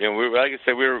meteor. Like I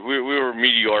said, we were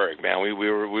meteoric, man. We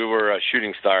were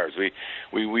shooting stars. We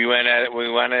went at it. We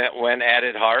went at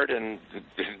it hard, and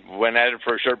went at it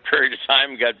for a short period of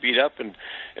time. Got beat up, and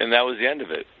that was the end of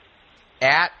it.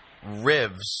 At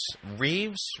Reeves,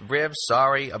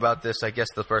 sorry about this. I guess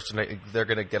the person, they're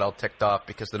going to get all ticked off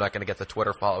because they're not going to get the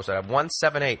Twitter follows. I have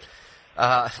 178.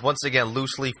 Once again,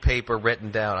 loose leaf paper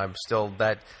written down. I'm still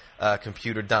that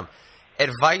computer dumb.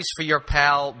 Advice for your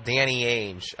pal, Danny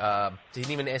Ainge.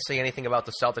 Didn't even say anything about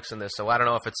the Celtics in this, so I don't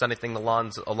know if it's anything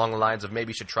along the lines of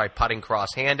maybe you should try putting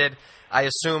cross-handed. I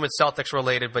assume it's Celtics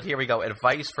related, but here we go.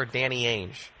 Advice for Danny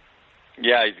Ainge.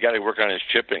 Yeah, he's got to work on his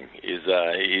chipping.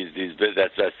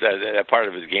 That part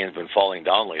of his game's been falling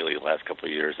down lately the last couple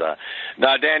of years.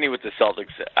 Now, Danny with the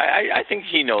Celtics, I think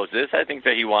he knows this. I think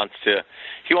that he wants to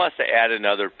add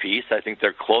another piece. I think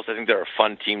they're close. I think they're a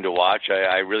fun team to watch.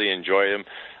 I really enjoy them.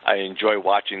 I enjoy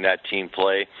watching that team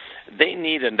play. They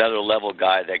need another level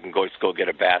guy that can go get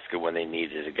a basket when they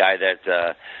need it. A guy that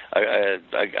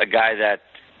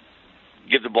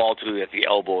give the ball to at the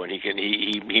elbow, and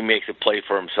he makes a play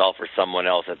for himself or someone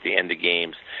else at the end of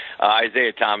games.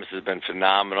 Isaiah Thomas has been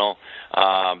phenomenal.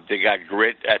 They got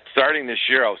grit. At starting this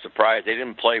year, I was surprised they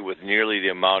didn't play with nearly the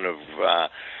amount of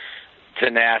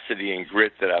tenacity and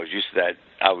grit that I was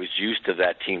used to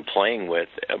that team playing with.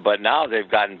 But now they've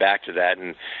gotten back to that,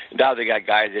 and now they got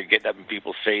guys that get up in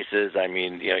people's faces. I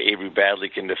mean, Avery Bradley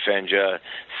can defend you.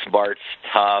 Smart's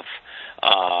tough.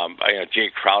 Jay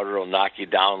Crowder will knock you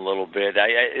down a little bit.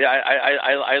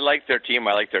 I like their team.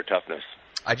 I like their toughness.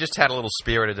 I just had a little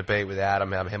spirited debate with Adam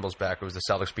Himmelsbach, who was the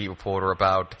Celtics beat reporter,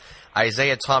 about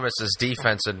Isaiah Thomas's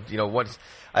defense, and what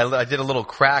I did a little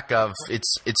crack of.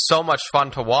 It's so much fun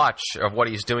to watch of what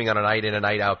he's doing on a night in and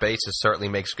night out basis. Certainly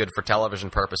makes good for television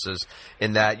purposes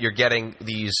in that you're getting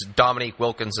these Dominique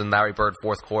Wilkins and Larry Bird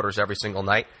fourth quarters every single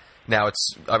night. Now,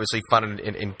 it's obviously fun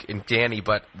in Danny,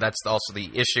 but that's also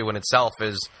the issue in itself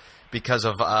is because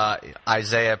of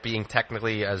Isaiah being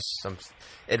technically, as some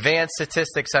advanced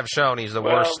statistics have shown, he's the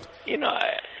worst.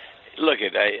 I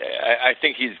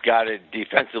think he's got it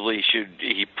defensively.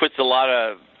 He puts a lot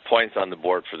of points on the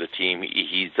board for the team.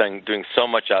 He's doing so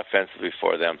much offensively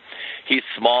for them. He's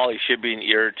small. He should be an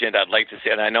irritant. I'd like to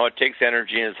say, and I know it takes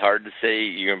energy, and it's hard to say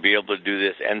you're going to be able to do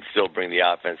this and still bring the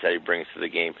offense that he brings to the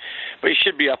game. But he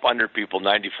should be up under people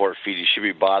 94 feet. He should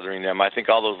be bothering them. I think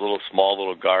all those small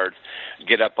little guards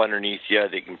get up underneath you.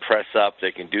 They can press up.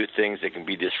 They can do things. They can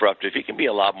be disruptive. He can be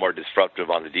a lot more disruptive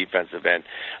on the defensive end.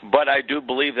 But I do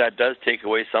believe that does take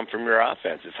away some from your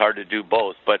offense. It's hard to do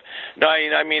both. But, no,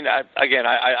 I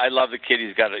I love the kid.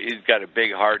 He's got a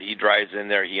big heart. He drives in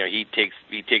there. He takes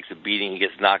a beating. He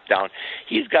gets knocked down.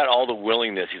 He's got all the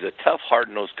willingness. He's a tough,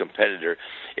 hard-nosed competitor.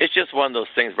 It's just one of those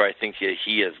things where I think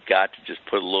he has got to just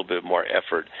put a little bit more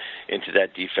effort into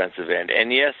that defensive end.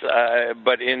 And yes,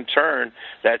 but in turn,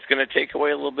 that's going to take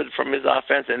away a little bit from his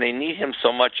offense, and they need him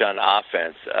so much on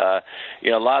offense. A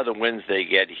lot of the wins they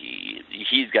get,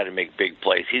 he's got to make big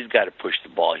plays. He's got to push the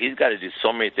ball. He's got to do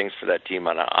so many things for that team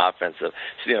on an offensive,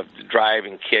 drive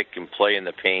and kick and play in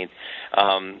the paint.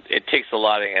 It takes a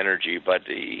lot of energy, but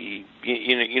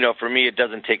for me, it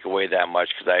doesn't take away that much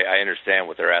because I understand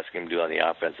what they're asking him to do on the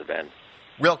offensive end.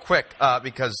 Real quick,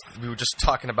 because we were just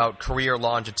talking about career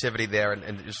longevity there,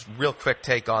 and just real quick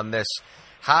take on this.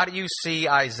 How do you see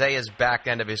Isaiah's back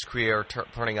end of his career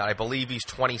turning out? I believe he's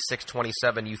 26,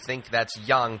 27. You think that's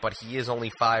young, but he is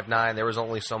only 5'9". There is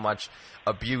only so much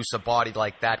abuse a body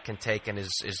like that can take, and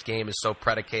his game is so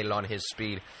predicated on his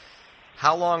speed.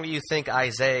 How long do you think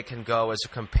Isaiah can go as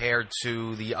compared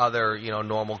to the other,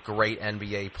 normal great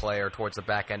NBA player towards the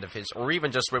back end of his, or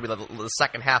even just maybe the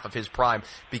second half of his prime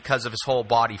because of his whole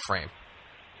body frame?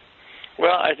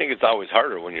 Well, I think it's always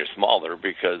harder when you're smaller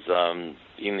because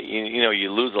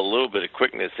you lose a little bit of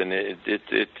quickness and it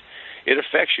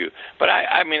affects you. But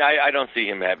I don't see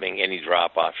him having any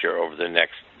drop off here over the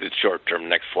short term,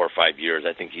 next 4 or 5 years.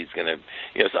 I think he's going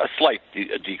to a slight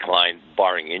decline,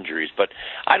 barring injuries. But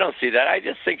I don't see that. I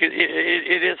just think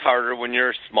it is harder when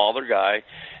you're a smaller guy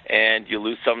and you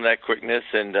lose some of that quickness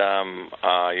and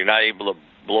you're not able to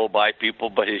blow by people.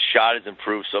 But his shot has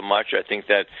improved so much. I think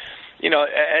that.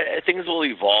 Things will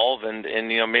evolve, and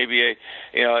maybe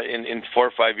in 4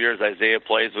 or 5 years, Isaiah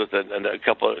plays with a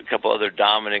couple other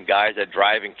dominant guys that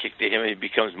drive and kick to him, and he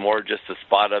becomes more just a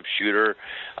spot up shooter.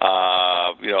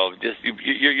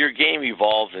 Your game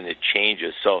evolves and it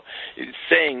changes. So,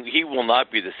 saying he will not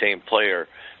be the same player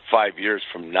 5 years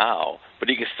from now, but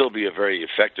he can still be a very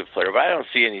effective player. But I don't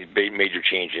see any major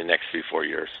change in the next 3-4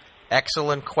 years.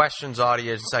 Excellent questions,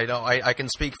 audience. I know I can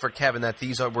speak for Kevin that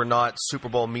these were not Super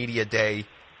Bowl Media Day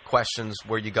questions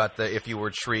where you got the if you were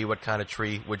a tree, what kind of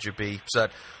tree would you be? So,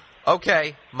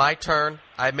 okay, my turn.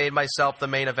 I made myself the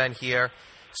main event here.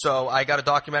 So I got a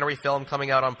documentary film coming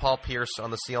out on Paul Pierce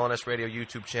on the CLNS Radio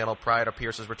YouTube channel prior to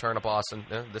Pierce's return to Boston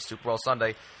this Super Bowl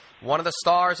Sunday. One of the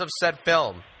stars of said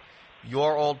film,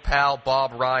 your old pal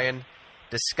Bob Ryan,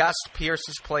 discussed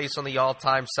Pierce's place on the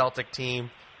all-time Celtic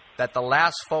team, that the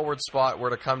last forward spot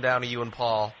were to come down to you and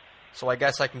Paul. So I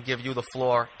guess I can give you the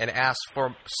floor and ask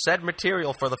for said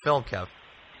material for the film, Kev.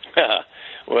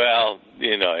 Well,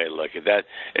 hey, look at that.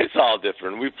 It's all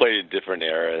different. We played in different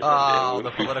eras. Oh,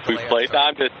 the political played.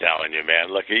 I'm just telling you, man.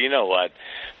 Look, you know what?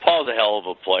 Paul's a hell of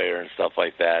a player and stuff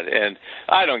like that. And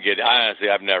I don't get it. Honestly,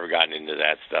 I've never gotten into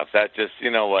that stuff. That just,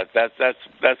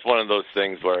 that's one of those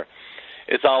things where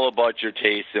it's all about your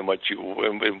taste and what you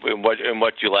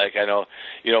like. I know,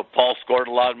 Paul scored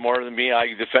a lot more than me. I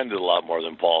defended a lot more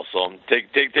than Paul. So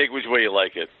take which way you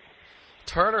like it.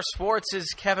 Turner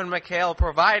Sports' Kevin McHale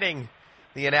providing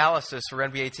the analysis for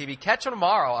NBA TV. Catch him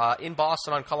tomorrow in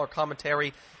Boston on color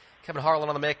commentary. Kevin Harlan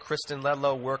on the mic, Kristen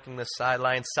Ledlow working the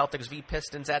sidelines. Celtics v.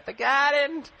 Pistons at the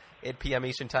Garden, 8 p.m.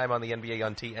 Eastern Time on the NBA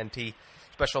on TNT.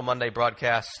 Special Monday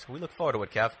broadcast. We look forward to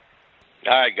it, Kev.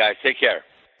 All right, guys. Take care.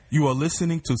 You are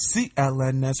listening to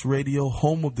CLNS Radio,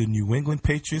 home of the New England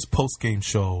Patriots postgame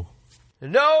show.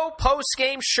 No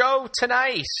postgame show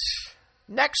tonight.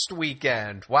 Next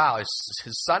weekend. Wow, is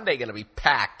Sunday going to be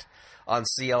packed on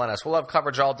CLNS. We'll have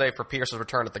coverage all day for Pierce's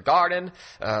return at the Garden,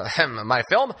 my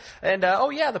film, and,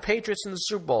 the Patriots and the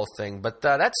Super Bowl thing. But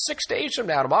that's 6 days from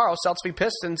now tomorrow, Celtics v.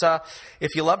 Pistons.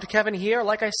 If you loved Kevin here,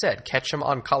 like I said, catch him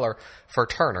on color for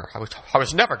Turner. I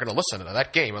was never going to listen to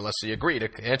that game unless you agree to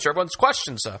answer everyone's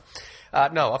questions.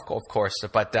 No, of course.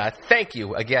 But thank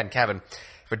you again, Kevin,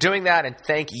 for doing that, and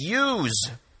thank yous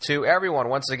to everyone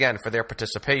once again for their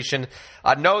participation.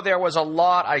 I know there was a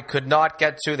lot I could not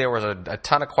get to. There was a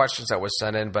ton of questions that was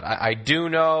sent in, but I do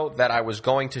know that I was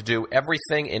going to do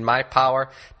everything in my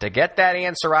power to get that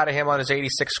answer out of him on his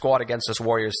 86 squad against this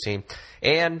Warriors team.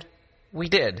 And we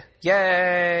did.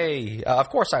 Yay! Of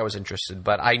course I was interested,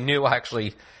 but I knew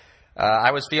actually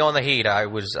I was feeling the heat. I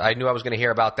knew I was going to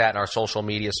hear about that in our social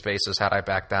media spaces had I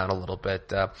backed down a little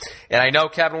bit. And I know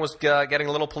Kevin was getting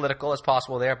a little political as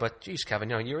possible there, but geez, Kevin,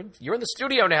 you're in the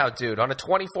studio now, dude, on a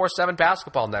 24/7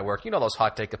 basketball network. Those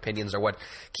hot take opinions are what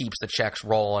keeps the checks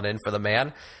rolling in for the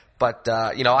man. But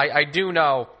I do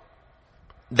know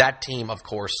that team, of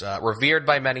course, revered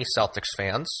by many Celtics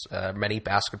fans, many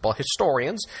basketball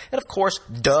historians, and of course,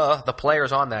 the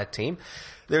players on that team.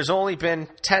 There's only been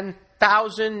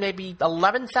 10,000, maybe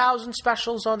 11,000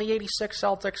 specials on the 86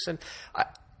 Celtics, and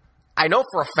I know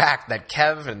for a fact that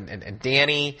Kev and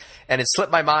Danny, and it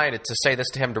slipped my mind to say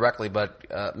this to him directly, but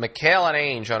McHale and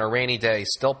Ainge on a rainy day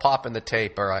still popping the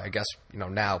tape, or I guess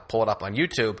now pull it up on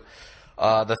YouTube.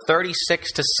 The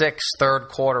 36-6 third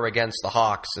quarter against the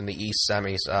Hawks in the East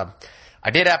semis.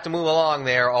 I did have to move along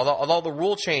there, although the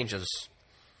rule changes.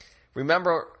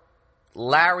 Remember,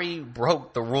 Larry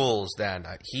broke the rules then.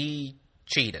 He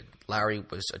cheated. Larry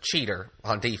was a cheater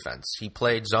on defense. He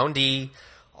played zone D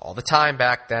all the time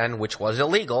back then, which was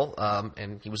illegal,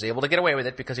 and he was able to get away with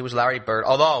it because he was Larry Bird,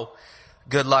 although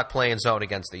good luck playing zone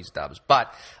against these dubs.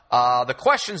 But the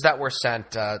questions that were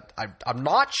sent, I'm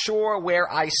not sure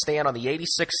where I stand on the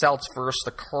 86 Celts versus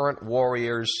the current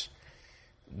Warriors.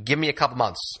 Give me a couple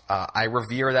months. I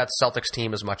revere that Celtics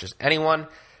team as much as anyone.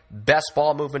 Best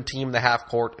ball movement team in the half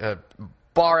court.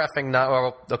 Bar effing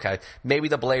no. Okay, maybe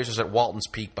the Blazers at Walton's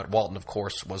peak, but Walton, of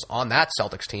course, was on that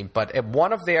Celtics team. But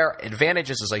one of their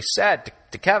advantages, as I said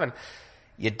to Kevin,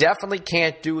 you definitely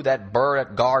can't do that Bird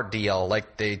at guard deal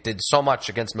like they did so much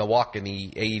against Milwaukee in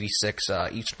the 86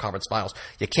 Eastern Conference Finals.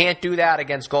 You can't do that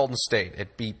against Golden State.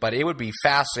 But it would be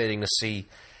fascinating to see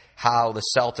how the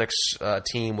Celtics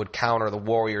team would counter the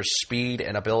Warriors' speed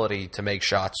and ability to make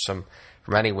shots from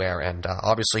anywhere. And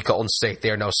obviously Golden State,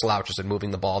 they're no slouches in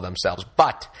moving the ball themselves.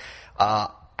 But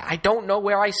I don't know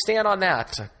where I stand on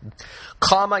that.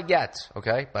 Comma yet,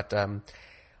 okay? But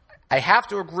I have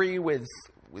to agree with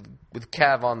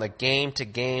Kev on the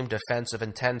game-to-game defensive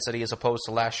intensity as opposed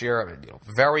to last year.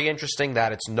 Very interesting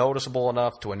that it's noticeable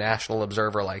enough to a national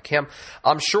observer like him.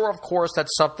 I'm sure, of course,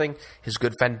 that's something his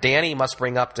good friend Danny must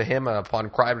bring up to him upon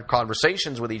private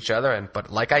conversations with each other.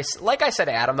 But like I said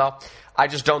to Adam, though, I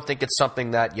just don't think it's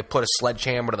something that you put a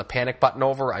sledgehammer to the panic button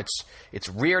over. It's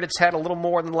reared its head a little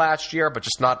more than last year, but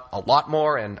just not a lot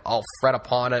more, and I'll fret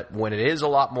upon it when it is a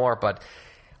lot more. But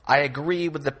I agree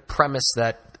with the premise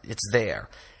that it's there.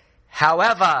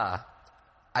 However,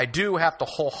 I do have to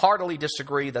wholeheartedly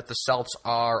disagree that the Celts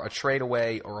are a trade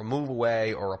away or a move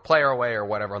away or a player away or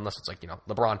whatever, unless it's like,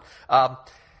 LeBron.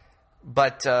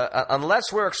 But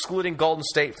unless we're excluding Golden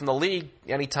State from the league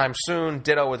anytime soon,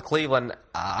 ditto with Cleveland,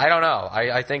 I don't know.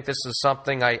 I think this is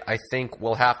something I think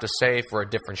we'll have to save for a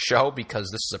different show because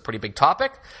this is a pretty big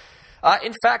topic.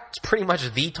 In fact, it's pretty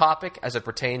much the topic as it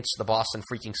pertains to the Boston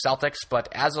freaking Celtics, but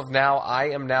as of now, I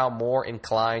am now more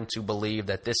inclined to believe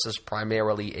that this is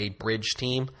primarily a bridge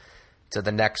team to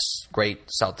the next great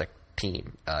Celtic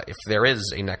team, if there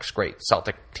is a next great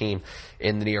Celtic team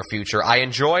in the near future. I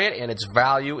enjoy it and its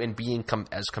value in being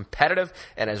as competitive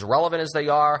and as relevant as they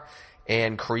are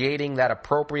and creating that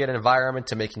appropriate environment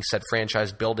to making said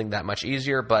franchise building that much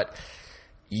easier, but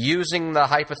using the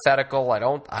hypothetical,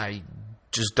 I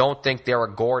just don't think they're a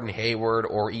Gordon Hayward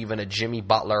or even a Jimmy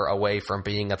Butler away from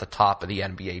being at the top of the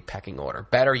NBA pecking order.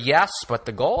 Better, yes, but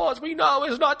the goal, as we know,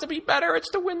 is not to be better, it's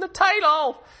to win the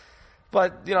title.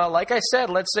 But, like I said,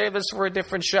 let's save this for a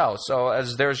different show. So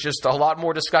as there's just a lot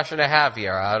more discussion to have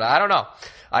here. I don't know.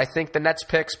 I think the Nets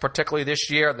picks, particularly this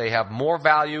year, they have more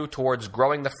value towards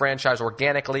growing the franchise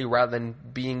organically rather than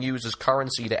being used as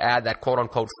currency to add that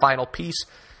quote-unquote final piece,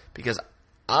 because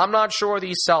I'm not sure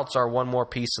these Celts are one more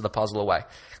piece of the puzzle away.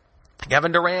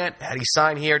 Kevin Durant, had he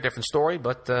signed here, different story,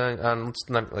 but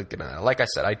like I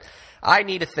said, I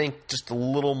need to think just a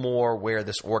little more where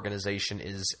this organization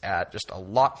is at, just a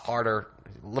lot harder,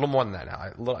 a little more than that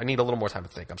now. I need a little more time to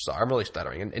think. I'm sorry. I'm really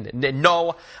stuttering. And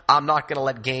no, I'm not going to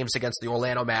let games against the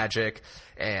Orlando Magic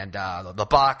and the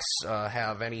Bucks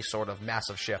have any sort of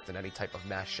massive shift in any type of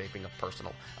mass shaping of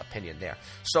personal opinion there.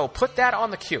 So put that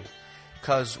on the queue,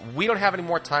 because we don't have any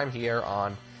more time here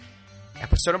on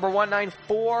episode number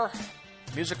 194.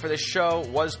 Music for this show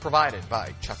was provided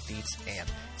by Chuck Dietz and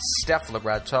Steph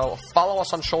Libretto. Follow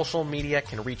us on social media.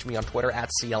 Can reach me on Twitter at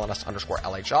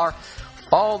CLNS_LHR.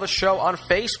 Follow the show on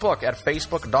Facebook at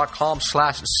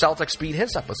facebook.com/CelticsBeat. Hit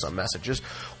us up with some messages.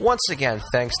 Once again,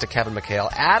 thanks to Kevin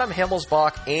McHale, Adam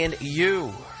Himmelsbach, and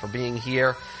you for being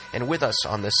here and with us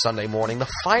on this Sunday morning, the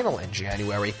final in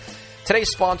January.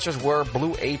 Today's sponsors were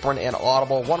Blue Apron and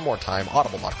Audible. One more time,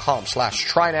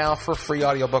 audible.com/trynow for a free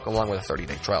audiobook along with a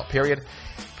 30-day trial period.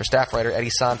 For staff writer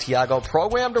Eddie Santiago,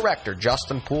 program director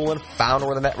Justin Poulin, founder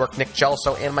of the network Nick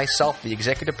Gelso, and myself, the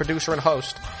executive producer and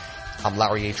host, I'm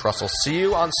Larry H. Russell. See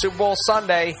you on Super Bowl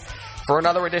Sunday for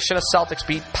another edition of Celtics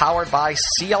Beat, powered by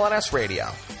CLNS Radio.